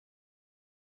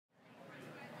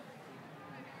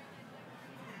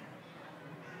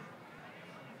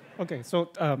Okay, so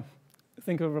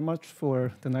thank you very much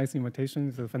for the nice invitation.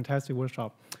 It's a fantastic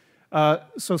workshop.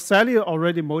 So Sally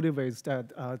already motivates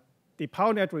that the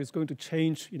power network is going to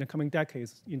change in the coming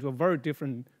decades into a very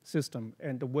different system,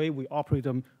 and the way we operate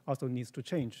them also needs to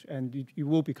change, and it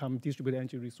will become distributed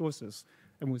energy resources,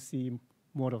 and we'll see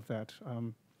more of that.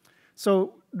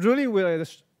 So really, we're at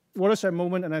a watershed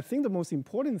moment, and I think the most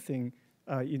important thing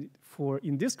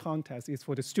in this context is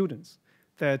for the students,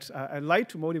 that I'd like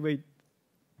to motivate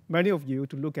many of you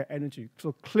to look at energy.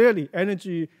 So clearly,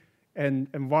 energy and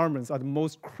environments are the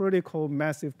most critical,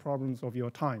 massive problems of your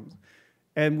time.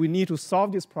 And we need to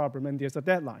solve this problem, and there's a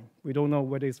deadline. We don't know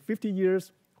whether it's 50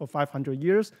 years or 500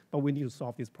 years, but we need to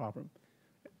solve this problem.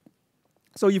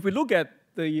 So if we look at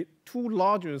the two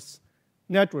largest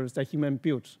networks that human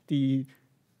built, the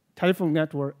telephone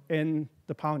network and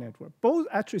the power network, both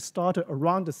actually started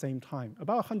around the same time,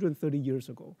 about 130 years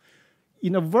ago,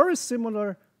 in a very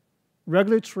similar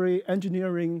regulatory,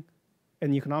 engineering,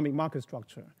 and economic market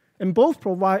structure. And both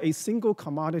provide a single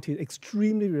commodity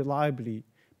extremely reliably.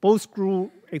 Both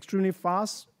grew extremely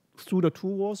fast through the two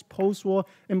wars, post-war,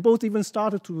 and both even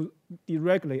started to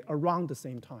deregulate around the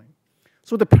same time.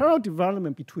 So the parallel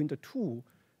development between the two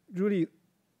really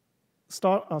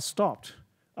stopped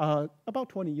about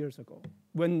 20 years ago,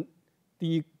 when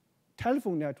the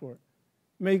telephone network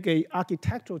made an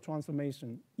architectural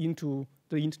transformation into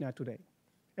the internet today.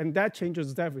 And that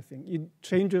changes everything. It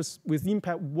changes with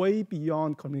impact way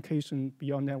beyond communication,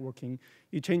 beyond networking.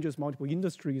 It changes multiple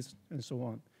industries and so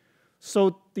on.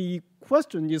 So the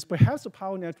question is, perhaps the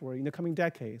power network in the coming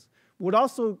decades would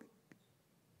also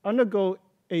undergo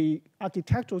an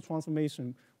architectural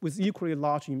transformation with equally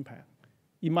large impact.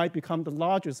 It might become the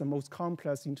largest and most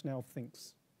complex Internet of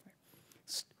Things.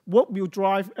 What will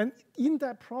drive, and in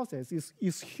that process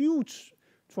is huge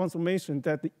transformation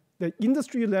that the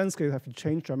industry landscape has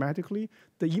changed dramatically.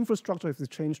 The infrastructure has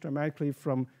changed dramatically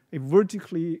from a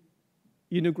vertically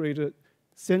integrated,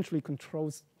 centrally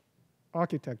controlled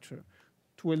architecture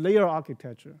to a layer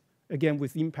architecture, again,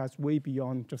 with impacts way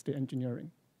beyond just the engineering.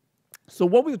 So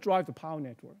what will drive the power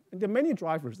network? And there are many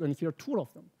drivers, and here are two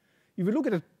of them. If you look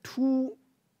at the two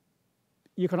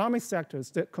economic sectors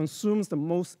that consumes the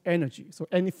most energy, so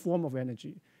any form of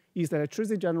energy, is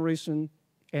electricity generation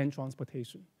and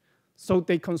transportation. So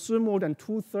they consume more than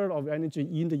 2/3 of energy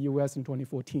in the US in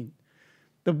 2014.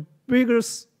 The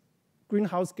biggest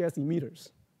greenhouse gas emitters,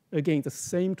 again, the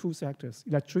same two sectors,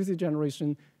 electricity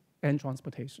generation and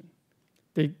transportation.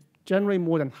 They generate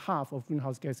more than half of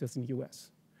greenhouse gases in the US.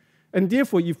 And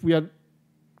therefore, if we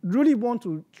really want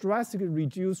to drastically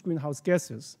reduce greenhouse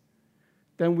gases,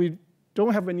 then we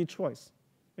don't have any choice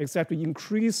except to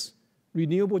increase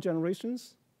renewable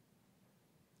generations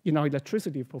in our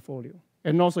electricity portfolio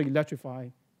and also electrify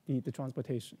the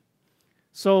transportation.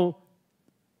 So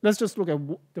let's just look at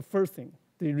the first thing,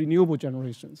 the renewable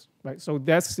generations, right? So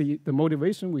that's the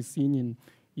motivation we've seen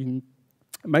in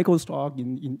Michael's talk,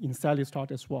 in Sally's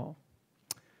talk as well.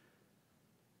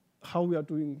 How we are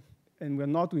doing, and we're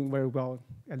not doing very well,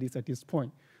 at least at this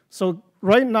point. So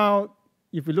right now,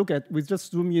 if we look at, we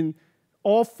just zoom in,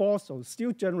 all fossils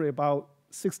still generate about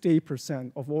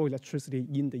 68% of all electricity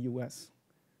in the US.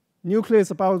 Nuclear is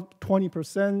about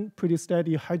 20%, pretty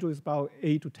steady. Hydro is about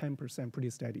 8 to 10%, pretty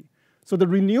steady. So the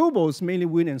renewables, mainly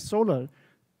wind and solar,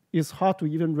 is hard to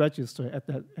even register at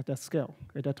that scale,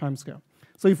 at that time scale.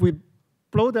 So if we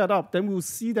blow that up, then we'll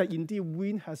see that indeed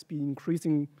wind has been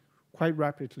increasing quite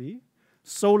rapidly.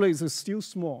 Solar is still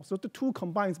small. So the two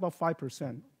combined is about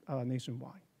 5%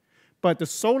 nationwide. But the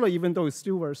solar, even though it's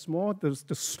still very small,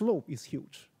 the slope is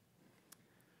huge.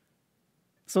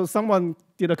 So someone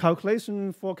did a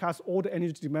calculation, forecast all the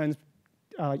energy demands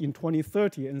in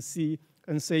 2030 and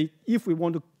say, if we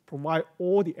want to provide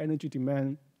all the energy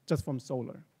demand just from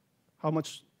solar, how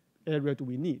much area do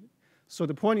we need? So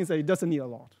the point is that it doesn't need a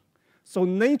lot. So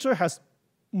nature has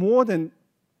more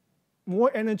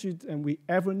energy than we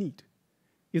ever need.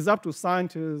 It's up to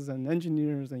scientists and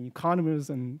engineers and economists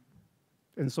and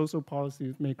social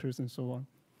policy makers and so on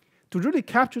to really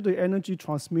capture the energy,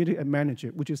 transmit it, and manage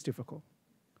it, which is difficult.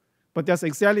 But that's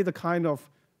exactly the kind of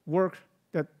work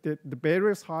that the barrier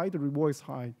is high, the reward is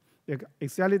high. They're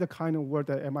exactly the kind of work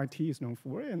that MIT is known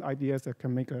for, and ideas that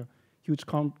can make a huge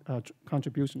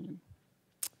contribution in.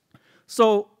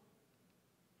 So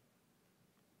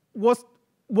what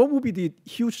would be the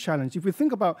huge challenge? If we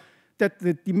think about that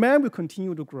the demand will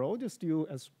continue to grow, there's still,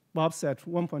 as Bob said,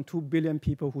 1.2 billion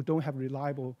people who don't have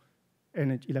reliable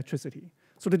electricity.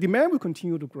 So the demand will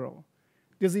continue to grow.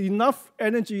 There's enough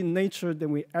energy in nature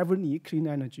than we ever need, clean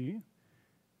energy.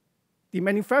 The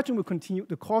manufacturing will continue,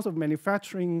 the cost of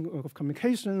manufacturing, of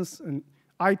communications, and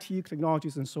IT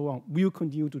technologies and so on will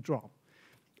continue to drop.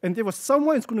 And therefore,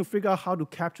 someone is going to figure out how to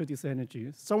capture this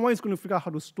energy. Someone is going to figure out how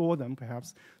to store them,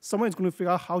 perhaps. Someone is going to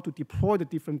figure out how to deploy the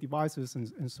different devices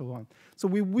and so on. So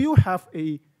we will have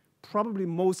a probably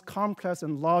most complex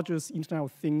and largest Internet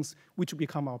of Things, which will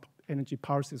become our energy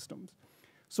power systems.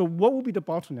 So what will be the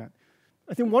bottleneck?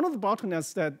 I think one of the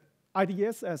bottlenecks that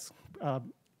IDSS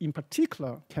in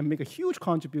particular can make a huge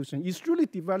contribution is really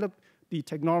develop the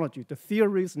technology, the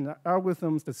theories and the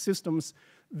algorithms, the systems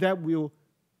that will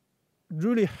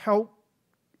really help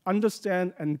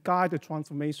understand and guide the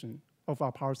transformation of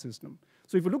our power system.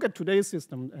 So if you look at today's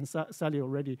system, and Sally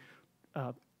already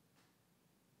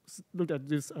looked at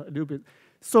this a little bit.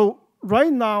 So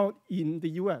right now in the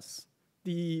US,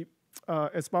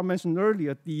 as Bob mentioned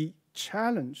earlier, the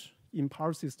challenge in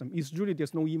power system is really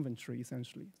there's no inventory,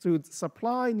 essentially. So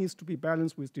supply needs to be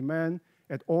balanced with demand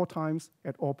at all times,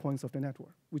 at all points of the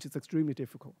network, which is extremely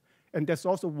difficult. And that's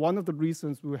also one of the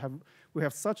reasons we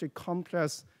have such a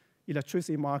complex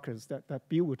electricity markets that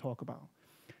Bill will talk about.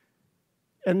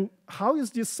 And how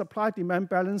is this supply-demand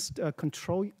balance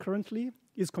controlled currently?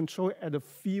 It's controlled at a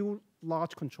few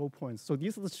large control points. So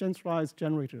these are the centralized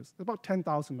generators, about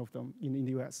 10,000 of them in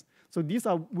the US. So these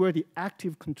are where the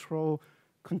active control,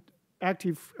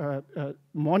 active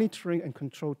monitoring and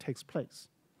control takes place.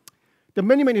 The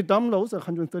many dumb loads are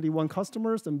 131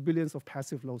 customers and billions of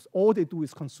passive loads. All they do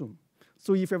is consume.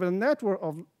 So if you have a network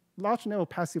of large network of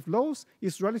passive loads,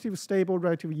 it's relatively stable,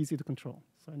 relatively easy to control.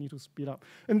 So I need to speed up.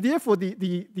 And therefore,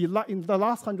 in the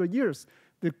last 100 years,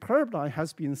 the paradigm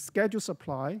has been scheduled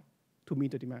supply to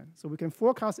meet the demand. So we can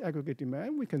forecast aggregate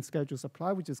demand. We can schedule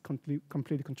supply, which is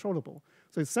completely controllable.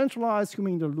 So it's centralized,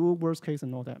 human in the loop, worst case,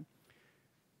 and all that.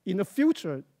 In the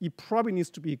future, it probably needs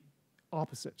to be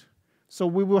opposite. So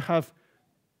we will have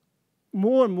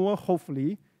more and more,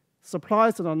 hopefully,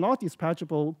 supplies that are not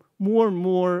dispatchable, more and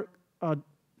more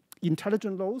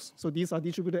intelligent loads. So these are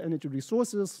distributed energy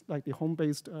resources, like the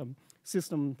home-based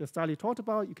system that Sally talked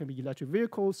about. It can be electric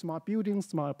vehicles, smart buildings,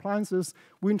 smart appliances,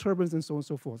 wind turbines, and so on and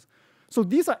so forth. So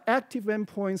these are active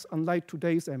endpoints, unlike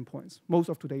today's endpoints, most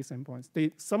of today's endpoints.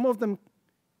 Some of them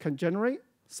can generate,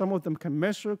 some of them can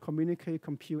measure, communicate,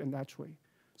 compute, and actuate.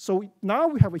 So now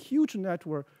we have a huge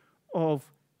network of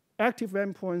active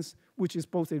endpoints, which is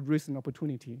both a risk and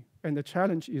opportunity. And the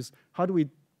challenge is, how do we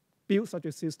build such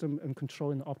a system and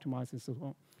control and optimize it so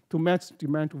on to match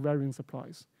demand to varying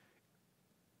supplies?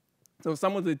 So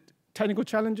some of the technical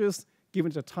challenges,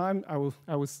 given the time, I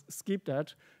will skip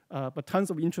that. But tons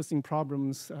of interesting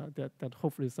problems that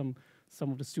hopefully some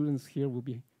of the students here will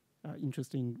be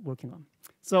interested in working on.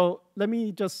 So let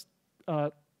me just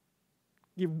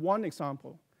give one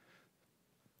example.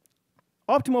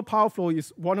 Optimal power flow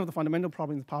is one of the fundamental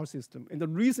problems in the power system. And the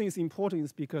reason it's important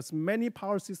is because many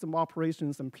power system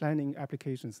operations and planning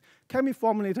applications can be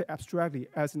formulated abstractly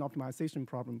as an optimization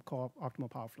problem called optimal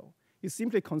power flow. It's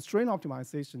simply constraint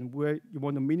optimization where you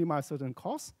want to minimize certain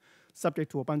costs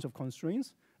subject to a bunch of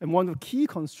constraints. And one of the key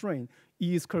constraints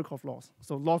is Kirchhoff laws,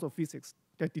 so laws of physics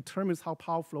that determines how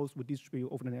power flows will distribute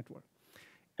over the network.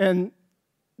 And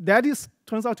that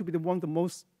turns out to be one of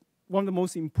the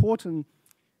most important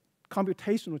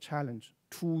computational challenge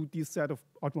to this set of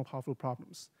optimal power flow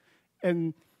problems.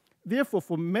 And therefore,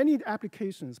 for many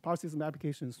applications, power system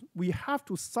applications, we have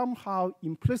to somehow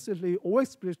implicitly or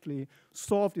explicitly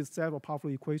solve this set of power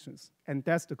flow equations. And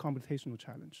that's the computational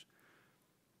challenge.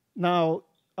 Now,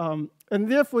 and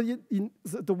therefore,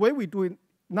 the way we do it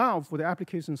now for the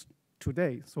applications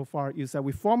today so far is that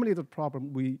we formulate the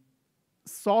problem, we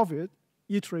solve it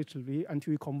iteratively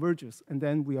until it converges, and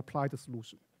then we apply the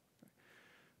solution.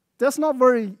 That's not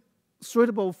very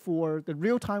suitable for the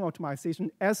real-time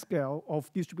optimization at scale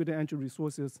of distributed energy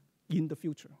resources in the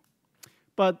future.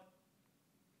 But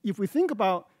if we think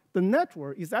about the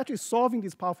network, is actually solving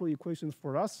these power flow equations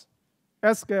for us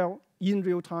at scale, in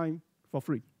real time, for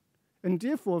free. And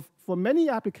therefore, for many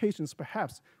applications,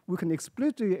 perhaps, we can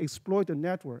explicitly exploit the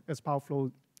network as power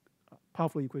flow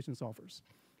equation solvers.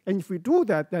 And if we do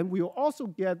that, then we'll also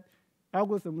get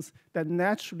algorithms that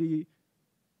naturally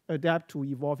adapt to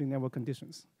evolving network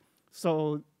conditions.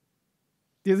 So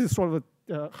this is sort of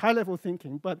a high-level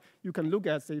thinking, but you can look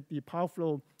at, say, the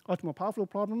optimal power flow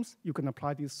problems. You can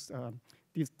apply this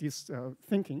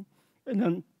thinking. And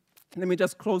then let me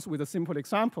just close with a simple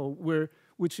example,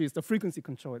 which is the frequency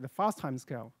control, the fast time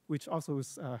scale, which also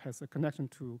has a connection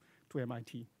to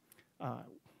MIT.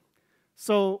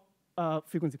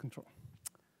 Frequency control.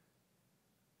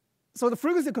 So the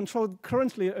frequency control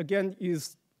currently, again,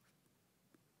 is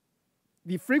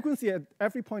the frequency at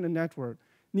every point in the network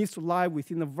needs to lie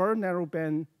within a very narrow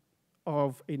band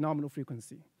of a nominal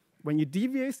frequency. When it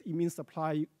deviates, it means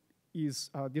supply is,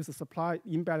 there's a supply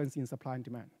imbalance in supply and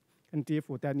demand. And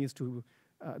therefore, that needs to,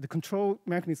 the control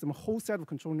mechanism, a whole set of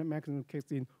control mechanisms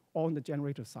kicks in on the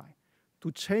generator side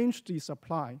to change the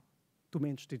supply to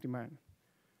match the demand.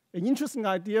 An interesting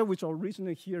idea, which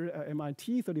originated here at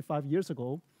MIT 35 years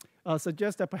ago,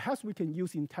 suggests that perhaps we can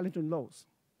use intelligent loads.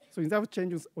 So instead of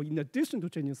changing, or in addition to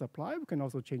changing supply, we can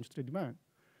also change the demand.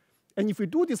 And if we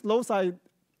do this low-side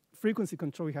frequency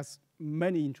control, it has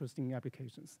many interesting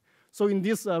applications. So in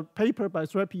this paper by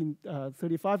Srepi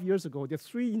 35 years ago, there's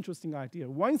 3 interesting ideas.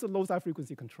 One is the low-side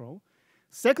frequency control.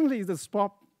 Secondly is the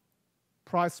spot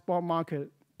price, spot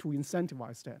market to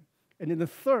incentivize that. And then the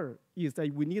third is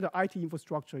that we need an IT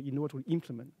infrastructure in order to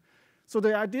implement. So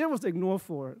the idea was ignored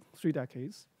for 3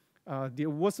 decades. There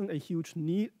wasn't a huge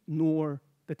need, nor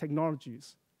the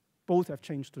technologies. Both have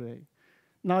changed today.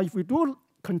 Now, if we do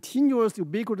continuous,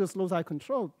 ubiquitous low-side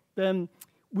control, then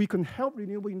we can help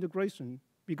renewable integration,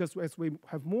 because as we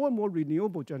have more and more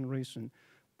renewable generation,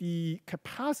 the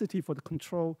capacity for the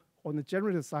control on the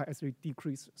generator side actually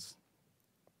decreases.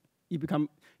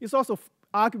 It's also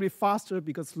arguably faster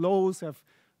because loads have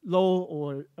low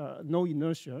or no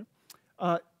inertia.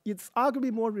 It's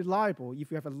arguably more reliable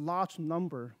if you have a large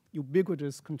number,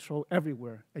 ubiquitous control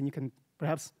everywhere, and you can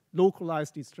perhaps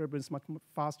localize disturbance much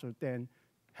faster than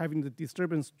having the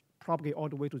disturbance propagate all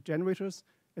the way to generators,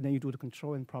 and then you do the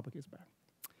control and propagates back.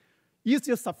 Is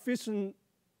there sufficient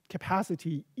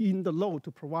capacity in the load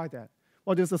to provide that?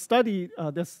 Well, there's a study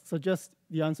that suggests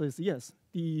the answer is yes.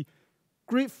 The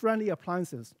grid-friendly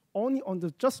appliances, only on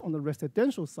just on the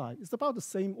residential side, is about the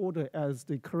same order as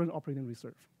the current operating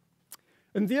reserve.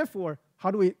 And therefore,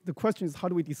 the question is, how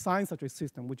do we design such a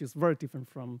system, which is very different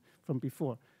from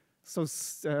before? So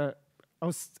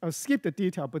I'll skip the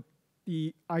detail, but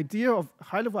the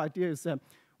high-level idea is that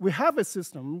we have a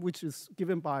system which is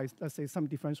given by, let's say, some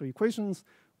differential equations,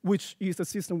 which is the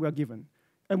system we are given.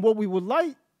 And what we would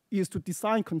like is to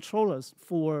design controllers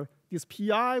for this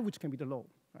PI, which can be the load.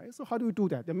 Right? So how do we do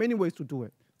that? There are many ways to do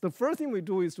it. The first thing we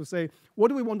do is to say, what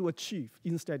do we want to achieve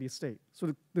in steady state?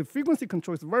 So the frequency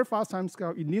control is a very fast time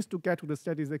scale. It needs to get to the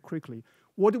steady state quickly.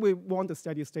 What do we want the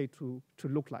steady state to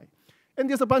look like? And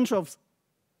there's a bunch of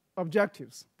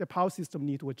objectives the power system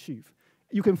need to achieve.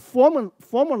 You can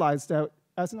formalize that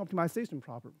as an optimization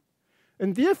problem.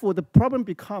 And therefore, the problem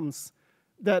becomes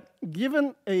that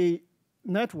given a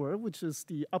network, which is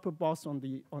the upper box on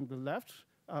the left,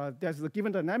 there's a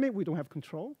given dynamic, we don't have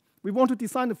control. We want to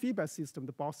design the feedback system,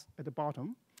 the box at the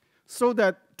bottom, so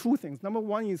that 2 things. Number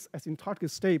 1 is asymptotically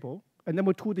stable, and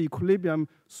number 2, the equilibrium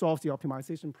solves the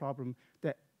optimization problem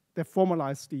that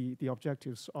formalizes the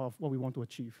objectives of what we want to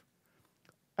achieve.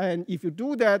 And if you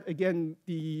do that, again,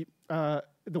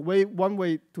 one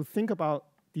way to think about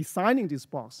designing this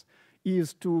box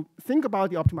is to think about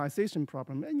the optimization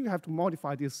problem, and you have to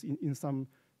modify this in some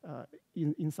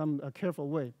careful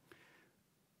way.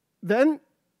 Then,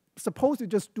 suppose you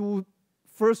just do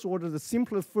the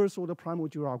simplest first-order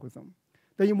prime-module algorithm.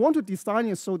 Then you want to design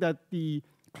it so that the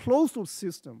closed-loop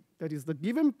system, that is the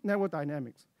given network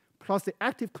dynamics, plus the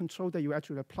active control that you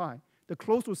actually apply, the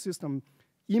closed-loop system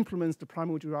implements the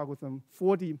prime-module algorithm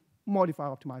for the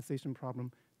modified optimization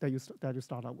problem that you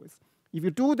start out with. If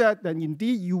you do that, then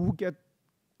indeed you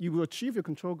will achieve your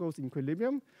control goals in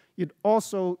equilibrium. It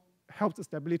also helps the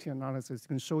stability analysis. You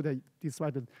can show that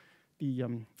despite the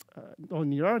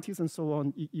nonlinearities and so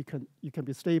on, you can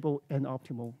be stable and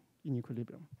optimal in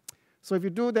equilibrium. So if you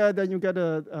do that, then you get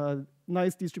a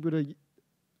nice distributed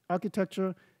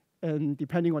architecture, and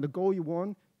depending on the goal you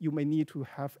want, you may need to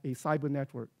have a cyber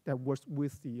network that works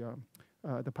with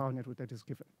the power network that is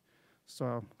given.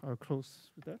 So I'll close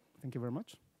with that. Thank you very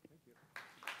much.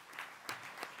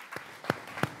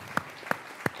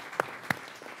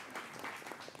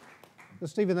 Well,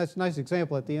 Stephen, that's a nice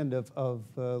example at the end of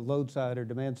load side or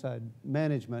demand side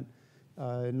management.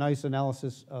 Nice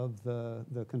analysis of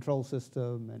the control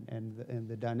system and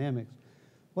the dynamics.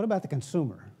 What about the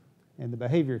consumer and the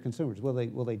behavior of consumers? Will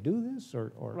they do this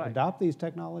or right. adopt these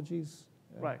technologies?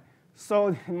 Right.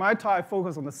 So in my talk, I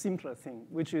focus on the simpler thing,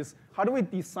 which is how do we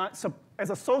design, so as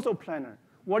a social planner,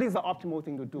 what is the optimal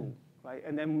thing to do, right?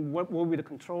 And then what will be the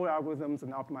control algorithms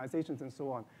and optimizations and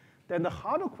so on. Then the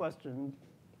harder question,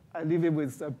 I leave it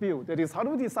with Bill. That is, how do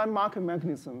we design market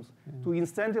mechanisms to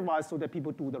incentivize so that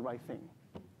people do the right thing?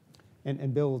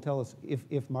 And Bill will tell us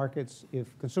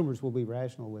if consumers will be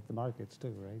rational with the markets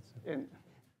too, right? So. And